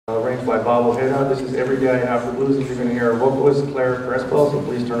arranged by Bob Ojeda. This is Every Day After Blues. You're going to hear vocalist Claire Crespel, so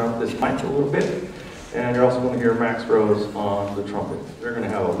please turn up this mic a little bit. And you're also going to hear Max Rose on the trumpet. They're going to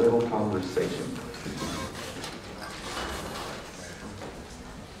have a little conversation.